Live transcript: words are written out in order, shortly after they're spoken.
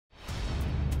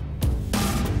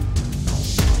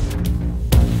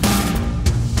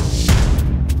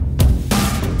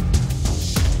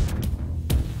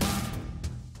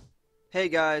Hey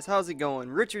guys, how's it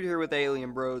going? Richard here with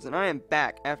Alien Bros, and I am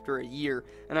back after a year,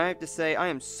 and I have to say I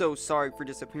am so sorry for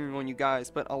disappearing on you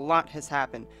guys, but a lot has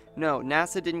happened. No,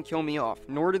 NASA didn't kill me off,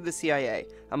 nor did the CIA.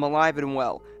 I'm alive and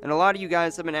well, and a lot of you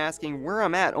guys have been asking where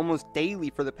I'm at almost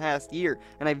daily for the past year,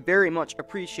 and I very much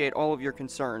appreciate all of your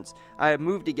concerns. I have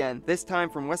moved again, this time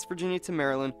from West Virginia to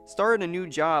Maryland, started a new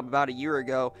job about a year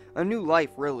ago, a new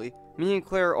life really. Me and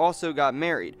Claire also got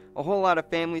married. A whole lot of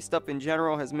family stuff in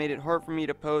general has made it hard for me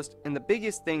to post, and the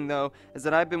biggest thing though is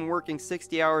that I've been working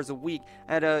 60 hours a week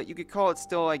at a, you could call it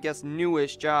still I guess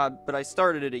newish job, but I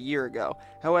started it a year ago.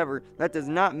 However, that does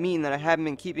not mean that I haven't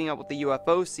been keeping up with the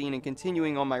UFO scene and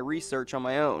continuing on my research on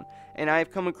my own. And I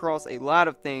have come across a lot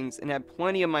of things and had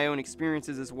plenty of my own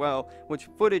experiences as well, which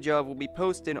footage of will be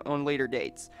posted on later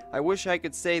dates. I wish I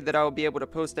could say that I will be able to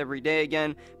post every day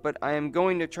again, but I am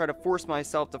going to try to force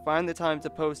myself to find the time to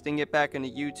post and get back into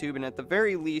YouTube, and at the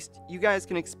very least, you guys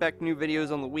can expect new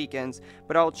videos on the weekends,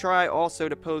 but I'll try also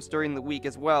to post during the week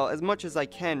as well, as much as I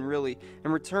can really,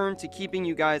 and return to keeping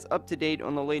you guys up to date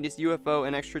on the latest UFO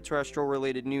and extraterrestrial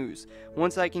related news.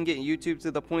 Once I can get YouTube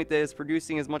to the point that it's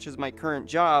producing as much as my current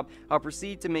job, I'll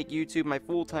proceed to make YouTube my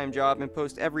full-time job and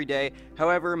post every day.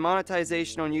 However,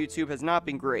 monetization on YouTube has not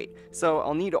been great, so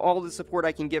I'll need all the support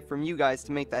I can get from you guys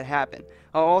to make that happen.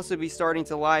 I'll also be starting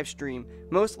to live stream,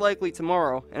 most likely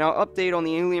tomorrow, and I'll update on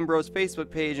the Alien Bros Facebook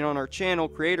page and on our channel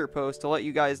creator post to let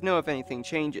you guys know if anything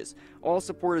changes. All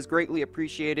support is greatly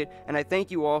appreciated, and I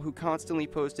thank you all who constantly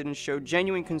posted and showed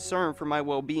genuine concern for my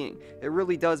well-being. It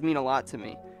really does mean a lot to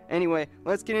me. Anyway,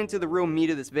 let's get into the real meat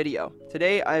of this video.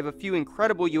 Today, I have a few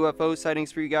incredible UFO sightings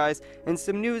for you guys, and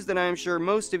some news that I am sure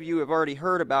most of you have already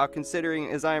heard about, considering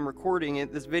as I am recording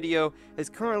it, this video is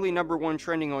currently #1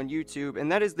 trending on YouTube, and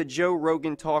that is the Joe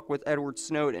Rogan talk with Edward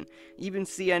Snowden. Even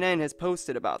CNN has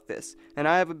posted about this, and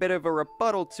I have a bit of a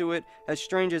rebuttal to it, as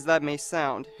strange as that may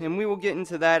sound, and we will get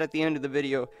into that at the end of the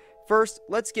video. First,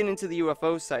 let's get into the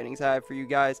UFO sightings I have for you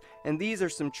guys, and these are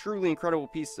some truly incredible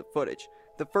pieces of footage.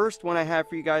 The first one I have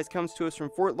for you guys comes to us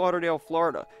from Fort Lauderdale,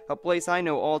 Florida, a place I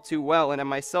know all too well and have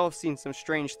myself seen some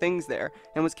strange things there,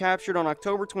 and was captured on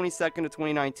October 22nd of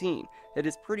 2019. It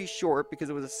is pretty short because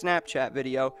it was a Snapchat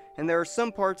video, and there are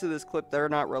some parts of this clip that are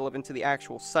not relevant to the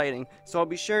actual sighting, so I'll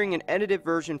be sharing an edited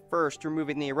version first,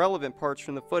 removing the irrelevant parts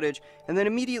from the footage, and then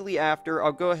immediately after,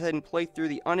 I'll go ahead and play through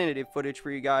the unedited footage for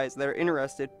you guys that are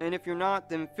interested, and if you're not,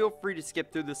 then feel free to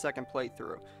skip through the second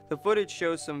playthrough. The footage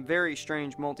shows some very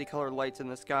strange multicolored lights in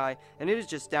the sky, and it is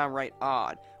just downright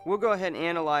odd. We'll go ahead and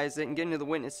analyze it and get into the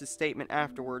witness's statement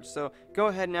afterwards, so go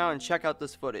ahead now and check out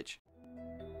this footage.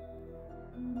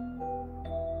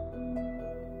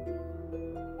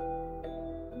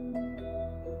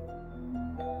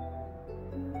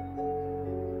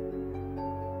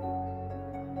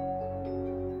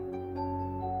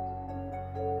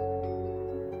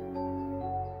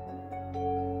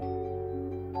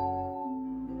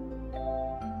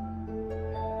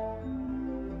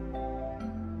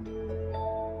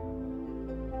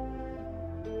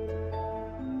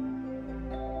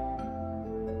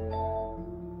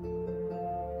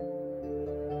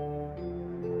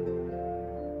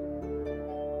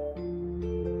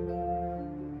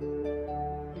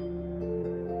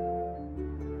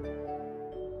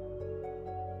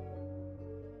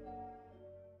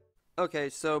 Okay,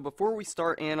 so before we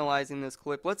start analyzing this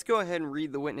clip, let's go ahead and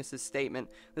read the witness's statement.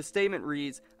 The statement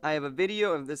reads, "I have a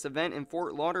video of this event in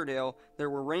Fort Lauderdale. There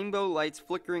were rainbow lights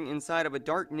flickering inside of a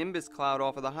dark nimbus cloud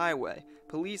off of the highway.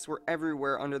 Police were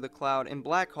everywhere under the cloud, and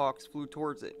Black Hawks flew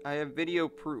towards it. I have video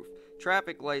proof.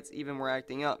 Traffic lights even were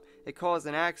acting up. It caused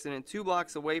an accident 2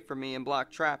 blocks away from me and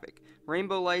blocked traffic.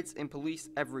 Rainbow lights and police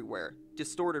everywhere.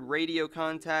 Distorted radio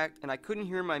contact, and I couldn't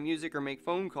hear my music or make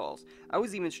phone calls. I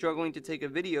was even struggling to take a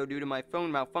video due to my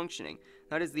phone malfunctioning."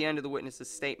 That is the end of the witness's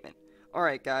statement.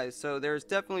 Alright guys, so there's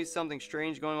definitely something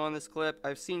strange going on in this clip.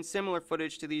 I've seen similar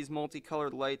footage to these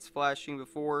multicolored lights flashing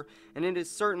before, and it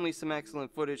is certainly some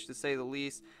excellent footage to say the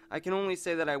least. I can only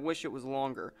say that I wish it was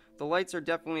longer. The lights are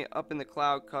definitely up in the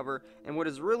cloud cover, and what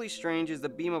is really strange is the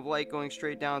beam of light going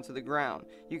straight down to the ground.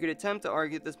 You could attempt to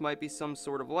argue this might be some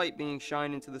sort of light being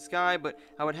shined into the sky, but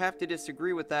I would have to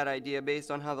disagree with that idea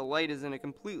based on how the light is in a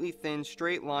completely thin,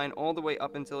 straight line all the way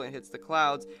up until it hits the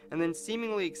clouds, and then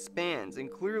seemingly expands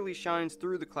and clearly shines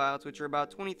through the clouds, which are about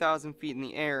 20,000 feet in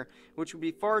the air, which would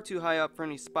be far too high up for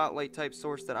any spotlight type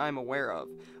source that I'm aware of.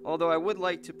 Although I would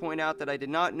like to point out that I did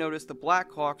not notice the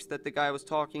Black Hawks that the guy was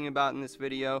talking about in this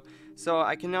video, so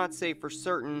I cannot say for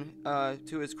certain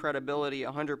to his credibility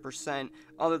 100%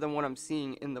 other than what I'm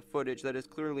seeing in the footage that is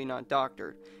clearly not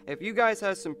doctored. If you guys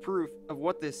have some proof of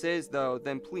what this is though,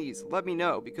 then please let me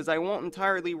know, because I won't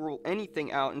entirely rule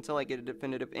anything out until I get a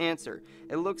definitive answer.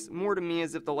 It looks more to me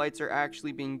as if the lights are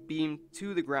actually being beamed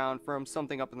to the ground from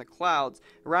something up in the clouds,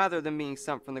 rather than being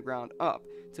sent from the ground up.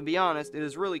 To be honest, it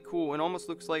is really cool and almost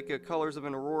looks like the colors of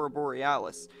an aurora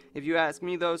borealis. If you ask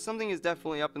me though, something is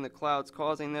definitely up in the clouds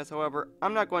causing this. However,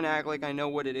 I'm not going to act like I know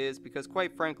what it is, because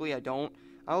quite frankly I don't.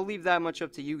 I'll leave that much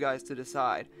up to you guys to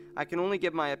decide. I can only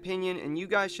give my opinion, and you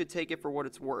guys should take it for what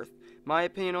it's worth. My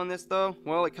opinion on this though,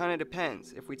 well, it kind of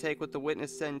depends. If we take what the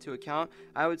witness said into account,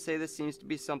 I would say this seems to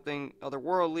be something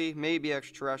otherworldly, maybe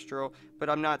extraterrestrial, but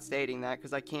I'm not stating that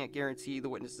because I can't guarantee the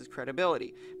witness's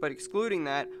credibility. But excluding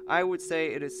that, I would say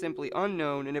it is simply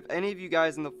unknown, and if any of you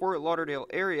guys in the Fort Lauderdale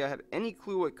area have any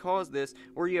clue what caused this,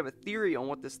 or you have a theory on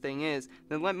what this thing is,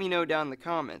 then let me know down in the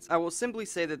comments. I will simply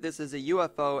say that this is a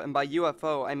UFO, and by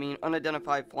UFO I mean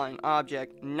unidentified flying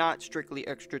object, not strictly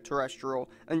extraterrestrial,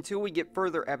 until we get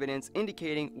further evidence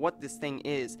indicating what this thing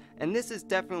is. And this is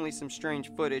definitely some strange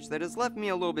footage that has left me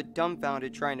a little bit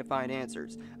dumbfounded trying to find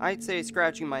answers. I'd say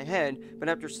scratching my head, but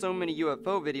after so many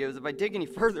UFO videos, if I dig any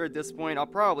further at this point, I'll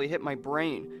probably hit my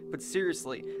brain. But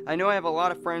seriously, I know I have a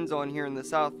lot of friends on here in the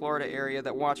South Florida area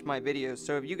that watch my videos,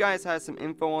 so if you guys have some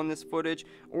info on this footage,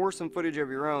 or some footage of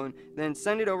your own, then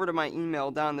send it over to my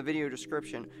email down in the video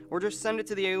description, or just send it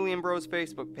to the Alien Bros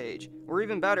Facebook page. Or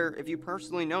even better, if you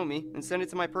personally know me, then send it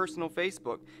to my personal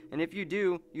Facebook. And if you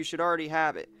do, you should already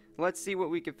have it. Let's see what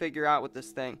we can figure out with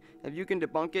this thing. If you can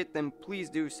debunk it, then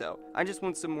please do so. I just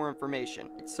want some more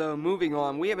information. So moving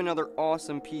on, we have another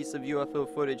awesome piece of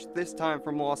UFO footage, this time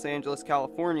from Los Angeles,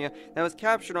 California, that was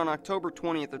captured on October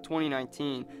 20th of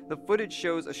 2019. The footage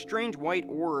shows a strange white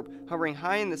orb hovering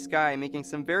high in the sky, making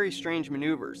some very strange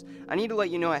maneuvers. I need to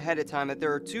let you know ahead of time that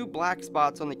there are two black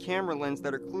spots on the camera lens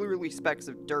that are clearly specks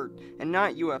of dirt, and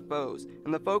not UFOs,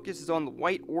 and the focus is on the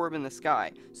white orb in the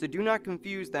sky, so do not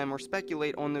confuse them or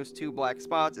speculate on those two black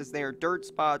spots, as they are dirt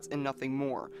spots and nothing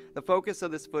more. The focus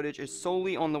of this footage is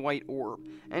solely on the white orb.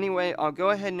 Anyway, I'll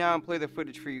go ahead now and play the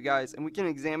footage for you guys, and we can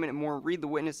examine it more and read the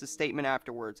witness's statement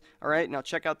afterwards. Alright, now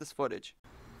check out this footage.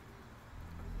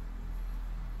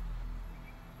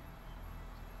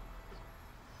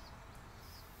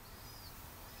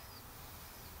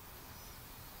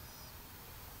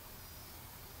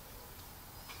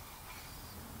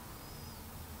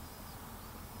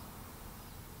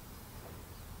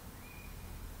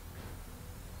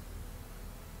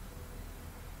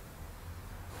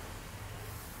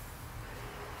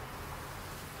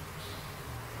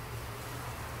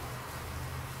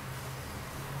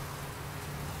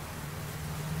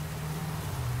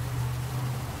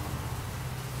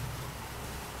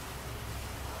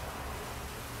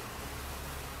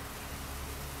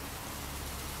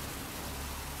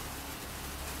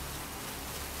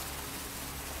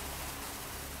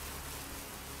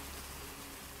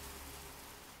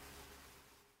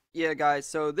 Yeah guys,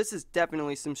 so this is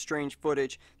definitely some strange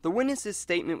footage. The witness's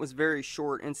statement was very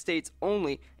short and states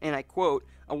only, and I quote,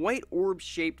 "a white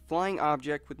orb-shaped flying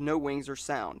object with no wings or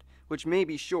sound," which may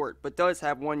be short, but does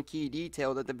have one key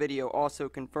detail that the video also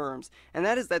confirms, and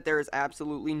that is that there is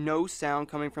absolutely no sound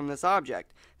coming from this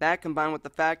object. That, combined with the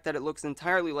fact that it looks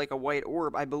entirely like a white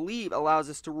orb, I believe allows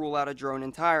us to rule out a drone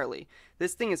entirely.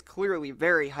 This thing is clearly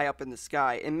very high up in the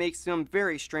sky and makes some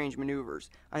very strange maneuvers.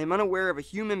 I am unaware of a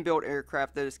human-built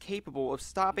aircraft that is capable of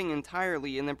stopping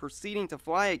entirely and then proceeding to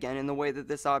fly again in the way that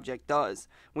this object does.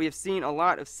 We have seen a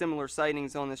lot of similar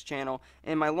sightings on this channel,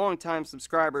 and my longtime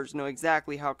subscribers know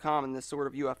exactly how common this sort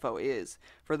of UFO is.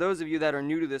 For those of you that are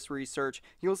new to this research,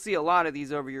 you'll see a lot of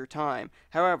these over your time.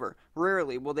 However,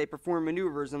 rarely will they perform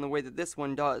maneuvers in the way that this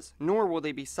one does, nor will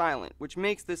they be silent, which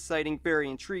makes this sighting very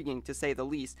intriguing to say the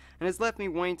least, and has left me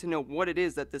wanting to know what it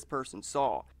is that this person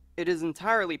saw. It is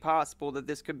entirely possible that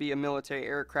this could be a military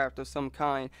aircraft of some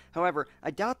kind. However, I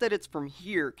doubt that it's from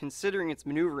here, considering its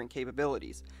maneuvering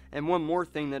capabilities. And one more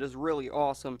thing that is really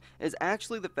awesome is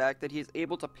actually the fact that he is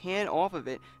able to pan off of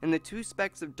it, and the two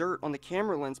specks of dirt on the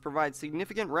camera lens provide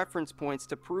significant reference points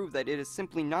to prove that it is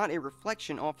simply not a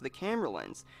reflection off the camera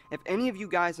lens. If any of you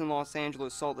guys in Los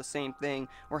Angeles saw the same thing,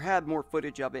 or had more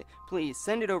footage of it, please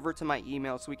send it over to my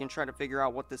email so we can try to figure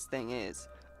out what this thing is.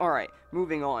 Alright,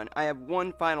 moving on. I have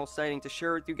one final sighting to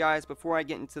share with you guys before I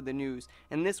get into the news,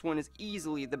 and this one is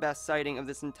easily the best sighting of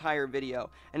this entire video,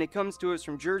 and it comes to us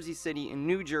from Jersey City in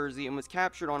New Jersey and was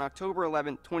captured on October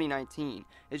 11, 2019.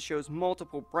 It shows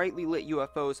multiple brightly lit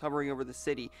UFOs hovering over the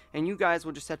city, and you guys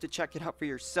will just have to check it out for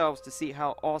yourselves to see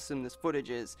how awesome this footage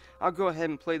is. I'll go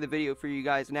ahead and play the video for you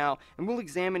guys now, and we'll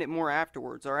examine it more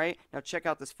afterwards, alright? Now check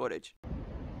out this footage.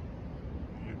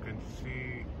 You can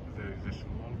see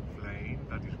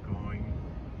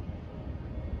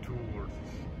towards,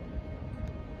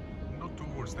 not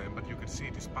towards them, but you can see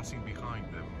it is passing behind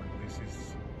them, and this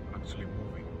is actually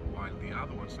moving, while the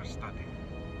other ones are static.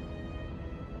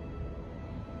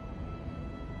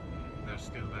 They're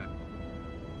still there,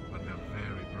 but they're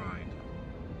very bright.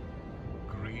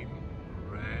 Green,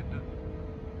 red,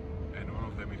 and one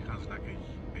of them, it has like a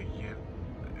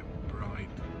bright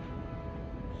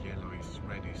yellowish,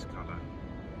 reddish color.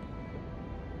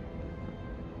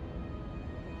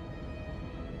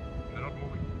 They're not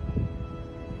moving.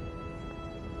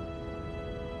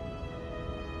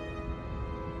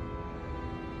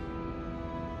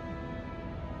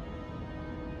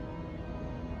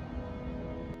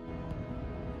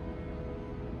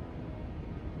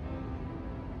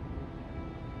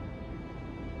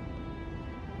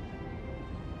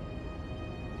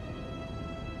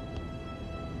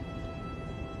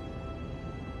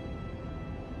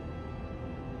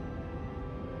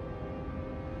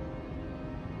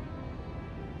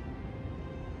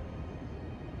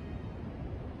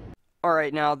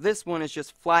 Alright, now this one is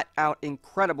just flat out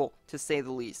incredible, to say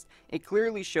the least. It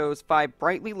clearly shows 5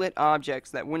 brightly lit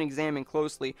objects that, when examined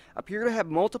closely, appear to have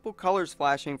multiple colors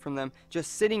flashing from them,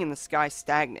 just sitting in the sky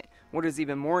stagnant. What is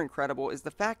even more incredible is the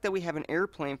fact that we have an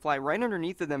airplane fly right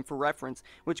underneath of them for reference,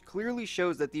 which clearly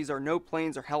shows that these are no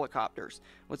planes or helicopters.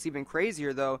 What's even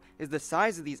crazier, though, is the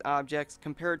size of these objects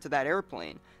compared to that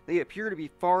airplane. They appear to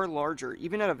be far larger,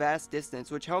 even at a vast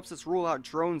distance, which helps us rule out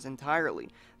drones entirely.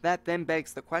 That then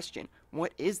begs the question,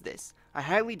 what is this? I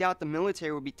highly doubt the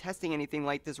military would be testing anything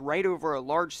like this right over a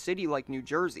large city like New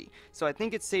Jersey, so I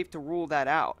think it's safe to rule that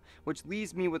out, which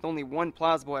leaves me with only one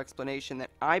plausible explanation, that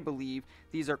I believe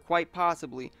these are quite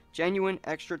possibly genuine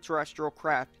extraterrestrial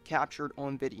craft captured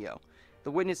on video.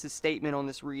 The witness's statement on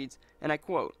this reads, and I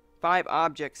quote, 5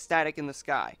 objects static in the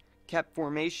sky, kept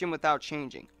formation without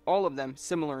changing, all of them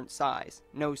similar in size,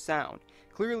 no sound,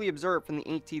 clearly observed from the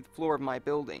 18th floor of my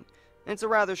building. It's a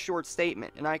rather short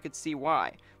statement, and I could see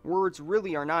why. Words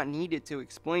really are not needed to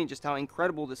explain just how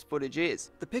incredible this footage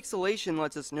is. The pixelation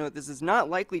lets us know this is not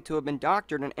likely to have been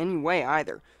doctored in any way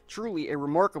either. Truly a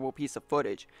remarkable piece of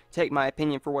footage. Take my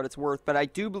opinion for what it's worth, but I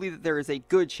do believe that there is a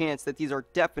good chance that these are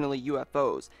definitely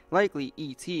UFOs, likely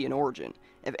ET in origin.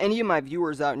 If any of my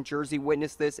viewers out in Jersey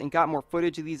witnessed this and got more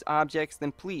footage of these objects,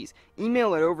 then please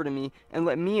email it over to me and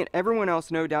let me and everyone else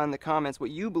know down in the comments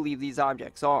what you believe these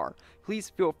objects are.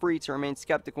 Please feel free to remain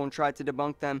skeptical and try to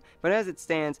debunk them, but as it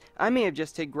stands, I may have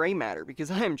just hit gray matter because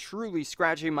I am truly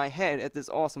scratching my head at this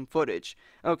awesome footage.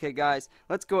 Okay guys,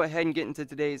 let's go ahead and get into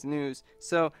today's news.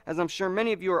 So, as I'm sure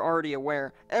many of you are already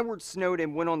aware, Edward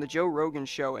Snowden went on the Joe Rogan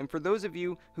show, and for those of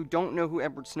you who don't know who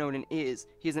Edward Snowden is,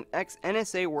 he is an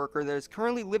ex-NSA worker that is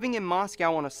currently living in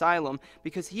Moscow on asylum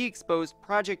because he exposed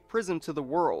Project Prism to the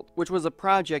world, which was a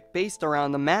project based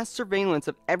around the mass surveillance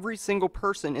of every single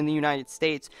person in the United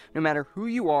States, no matter who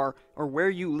you are or where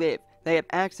you live. They have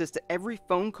access to every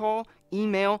phone call,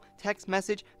 email, text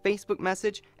message, Facebook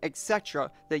message, etc.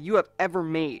 that you have ever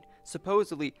made.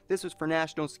 Supposedly, this was for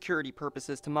national security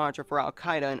purposes to monitor for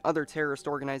Al-Qaeda and other terrorist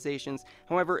organizations.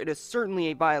 However, it is certainly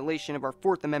a violation of our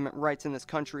Fourth Amendment rights in this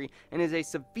country, and is a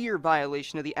severe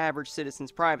violation of the average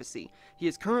citizen's privacy. He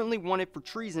is currently wanted for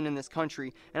treason in this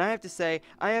country, and I have to say,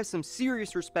 I have some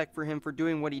serious respect for him for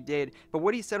doing what he did, but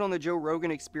what he said on the Joe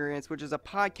Rogan Experience, which is a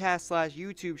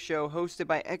podcast/YouTube show hosted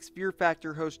by ex-Fear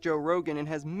Factor host Joe Rogan and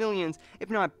has millions,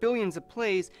 if not billions of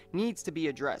plays, needs to be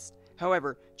addressed.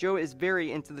 However, Joe is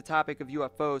very into the topic of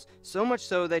UFOs, so much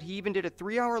so that he even did a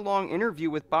 3-hour-long interview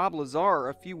with Bob Lazar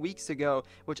a few weeks ago,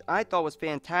 which I thought was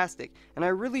fantastic, and I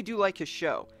really do like his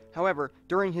show. However,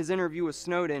 during his interview with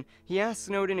Snowden, he asked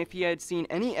Snowden if he had seen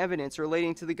any evidence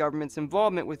relating to the government's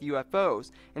involvement with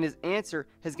UFOs, and his answer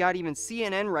has got even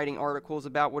CNN writing articles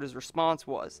about what his response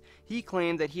was. He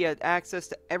claimed that he had access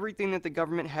to everything that the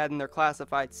government had in their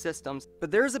classified systems,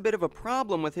 but there's a bit of a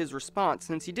problem with his response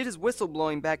since he did his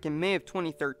whistleblowing back in May of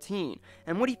 2013,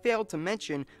 and what he failed to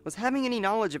mention was having any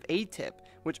knowledge of ATIP,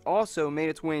 which also made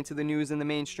its way into the news and the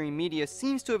mainstream media,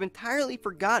 seems to have entirely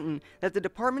forgotten that the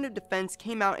Department of Defense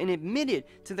came out and admitted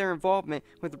to their involvement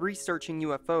with researching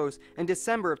UFOs in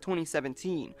December of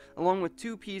 2017, along with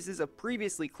 2 pieces of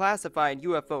previously classified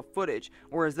UFO footage,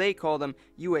 or as they call them,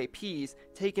 UAPs,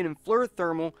 taken in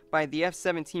fluorothermal by the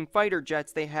F-17 fighter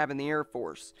jets they have in the Air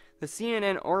Force. The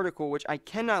CNN article, which I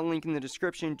cannot link in the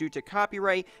description due to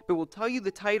copyright, but will tell you the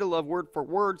title of word for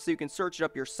word so you can search it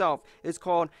up yourself, is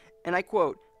called, and I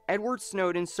quote, Edward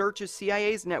Snowden searches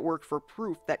CIA's network for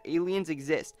proof that aliens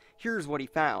exist. Here's what he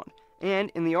found.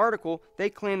 And in the article, they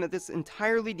claim that this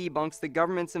entirely debunks the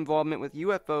government's involvement with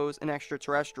UFOs and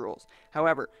extraterrestrials.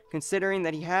 However, considering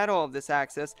that he had all of this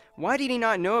access, why did he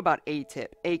not know about ATIP,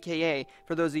 aka,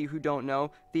 for those of you who don't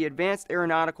know, the Advanced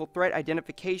Aeronautical Threat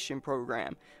Identification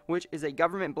Program, which is a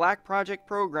government black project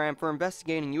program for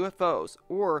investigating UFOs,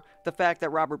 or the fact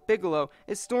that Robert Bigelow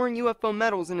is storing UFO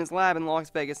medals in his lab in Las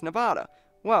Vegas, Nevada?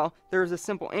 Well, there is a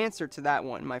simple answer to that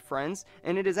one, my friends,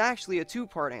 and it is actually a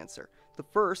two-part answer. The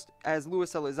first, as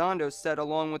Luis Elizondo said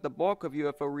along with the bulk of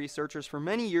UFO researchers for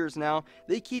many years now,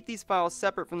 they keep these files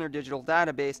separate from their digital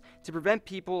database to prevent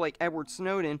people like Edward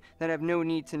Snowden that have no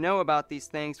need to know about these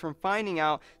things from finding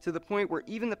out, to the point where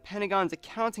even the Pentagon's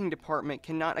accounting department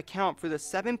cannot account for the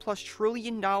 $7+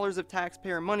 trillion of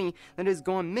taxpayer money that has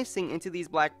gone missing into these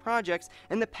black projects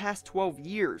in the past 12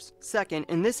 years. Second,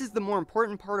 and this is the more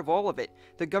important part of all of it,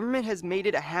 the government has made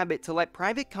it a habit to let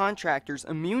private contractors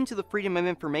immune to the Freedom of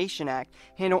Information Act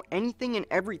handle anything and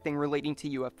everything relating to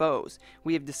UFOs.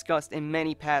 We have discussed in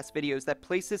many past videos that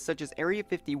places such as Area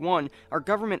 51 are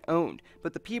government owned,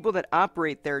 but the people that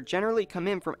operate there generally come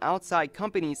in from outside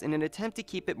companies in an attempt to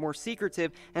keep it more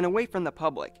secretive and away from the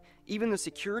public. Even the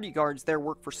security guards there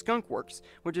work for Skunk Works,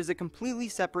 which is a completely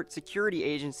separate security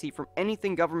agency from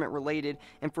anything government related,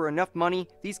 and for enough money,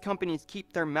 these companies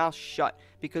keep their mouths shut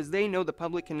because they know the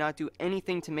public cannot do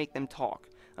anything to make them talk.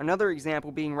 Another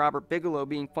example being Robert Bigelow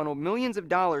being funneled millions of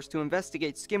dollars to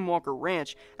investigate Skinwalker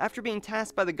Ranch after being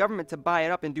tasked by the government to buy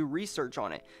it up and do research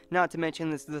on it. Not to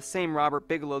mention this is the same Robert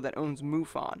Bigelow that owns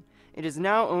MUFON. It is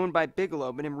now owned by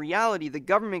Bigelow, but in reality the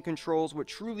government controls what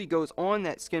truly goes on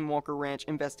that Skinwalker Ranch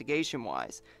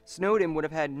investigation-wise. Snowden would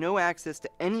have had no access to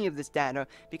any of this data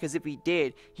because if he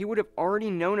did, he would have already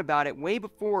known about it way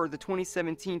before the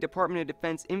 2017 Department of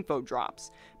Defense info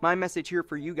drops. My message here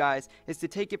for you guys is to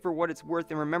take it for what it's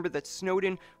worth and remember that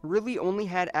Snowden really only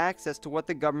had access to what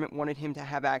the government wanted him to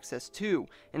have access to,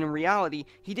 and in reality,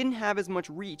 he didn't have as much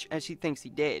reach as he thinks he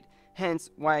did. Hence,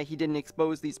 why he didn't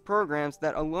expose these programs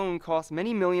that alone cost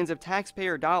many millions of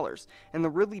taxpayer dollars, and the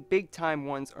really big time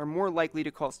ones are more likely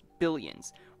to cost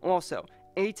billions. Also,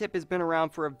 ATIP has been around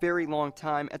for a very long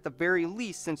time, at the very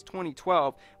least since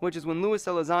 2012, which is when Luis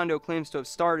Elizondo claims to have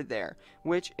started there,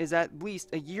 which is at least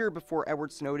a year before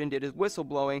Edward Snowden did his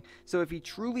whistleblowing, so if he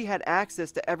truly had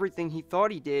access to everything he thought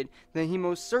he did, then he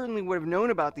most certainly would have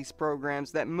known about these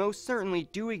programs that most certainly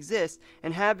do exist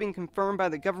and have been confirmed by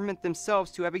the government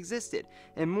themselves to have existed,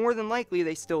 and more than likely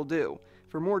they still do.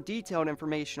 For more detailed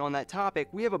information on that topic,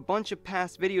 we have a bunch of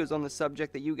past videos on the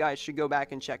subject that you guys should go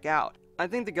back and check out. I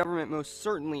think the government most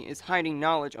certainly is hiding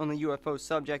knowledge on the UFO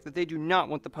subject that they do not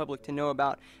want the public to know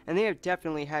about, and they have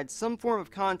definitely had some form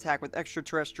of contact with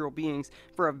extraterrestrial beings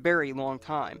for a very long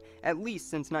time, at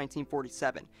least since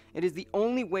 1947. It is the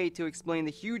only way to explain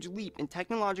the huge leap in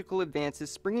technological advances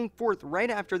springing forth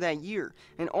right after that year,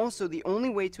 and also the only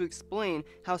way to explain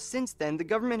how since then the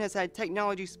government has had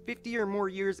technologies 50 or more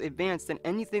years advanced than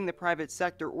anything the private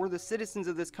sector or the citizens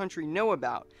of this country know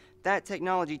about. That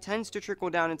technology tends to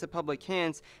trickle down into public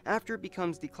hands after it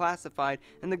becomes declassified,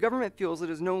 and the government feels it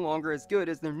is no longer as good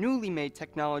as their newly made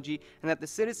technology and that the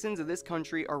citizens of this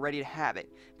country are ready to have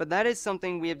it. But that is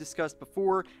something we have discussed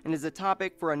before and is a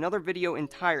topic for another video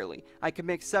entirely. I could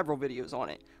make several videos on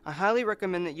it. I highly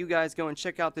recommend that you guys go and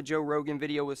check out the Joe Rogan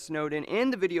video with Snowden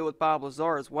and the video with Bob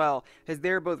Lazar as well, as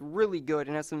they're both really good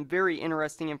and have some very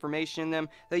interesting information in them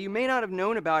that you may not have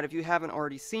known about if you haven't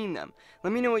already seen them.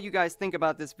 Let me know what you guys think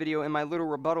about this video in my little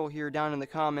rebuttal here down in the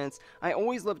comments. I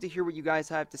always love to hear what you guys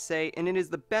have to say, and it is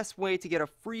the best way to get a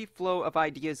free flow of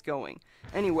ideas going.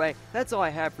 Anyway, that's all I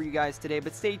have for you guys today,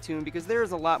 but stay tuned because there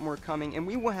is a lot more coming and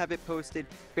we will have it posted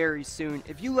very soon.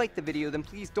 If you liked the video, then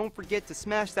please don't forget to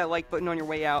smash that like button on your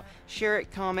way out, share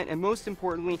it, comment, and most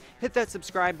importantly, hit that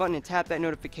subscribe button and tap that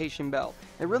notification bell.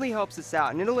 It really helps us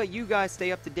out, and it'll let you guys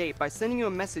stay up to date by sending you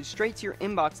a message straight to your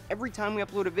inbox every time we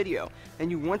upload a video,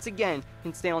 and you once again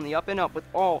can stay on the up and up with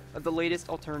all of the latest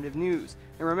alternative news.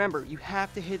 And remember, you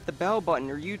have to hit the bell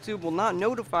button or YouTube will not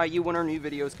notify you when our new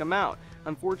videos come out.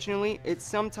 Unfortunately, it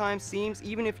sometimes seems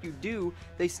even if you do,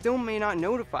 they still may not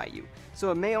notify you.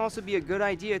 So it may also be a good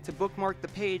idea to bookmark the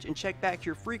page and check back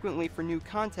here frequently for new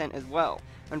content as well.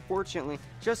 Unfortunately,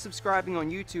 just subscribing on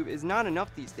YouTube is not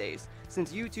enough these days,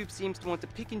 since YouTube seems to want to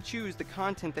pick and choose the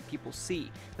content that people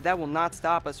see, but that will not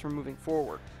stop us from moving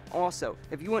forward. Also,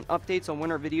 if you want updates on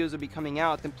when our videos will be coming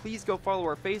out, then please go follow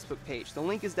our Facebook page. The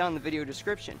link is down in the video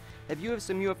description. If you have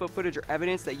some UFO footage or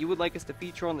evidence that you would like us to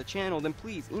feature on the channel, then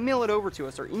please email it over to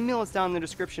us or email us down in the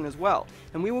description as well,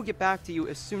 and we will get back to you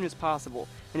as soon as possible.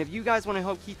 And if you guys want to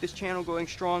help keep this channel going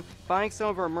strong, buying some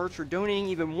of our merch or donating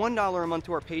even $1 a month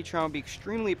to our Patreon would be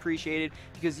extremely appreciated,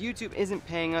 because YouTube isn't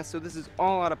paying us, so this is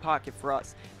all out of pocket for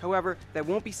us. However, that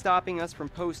won't be stopping us from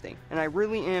posting, and I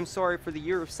really am sorry for the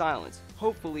year of silence.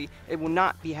 Hopefully, it will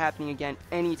not be happening again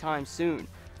anytime soon.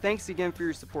 Thanks again for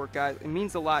your support, guys. It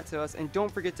means a lot to us, and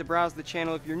don't forget to browse the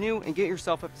channel if you're new and get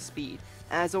yourself up to speed.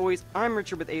 As always, I'm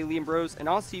Richard with Alien Bros, and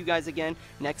I'll see you guys again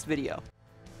next video.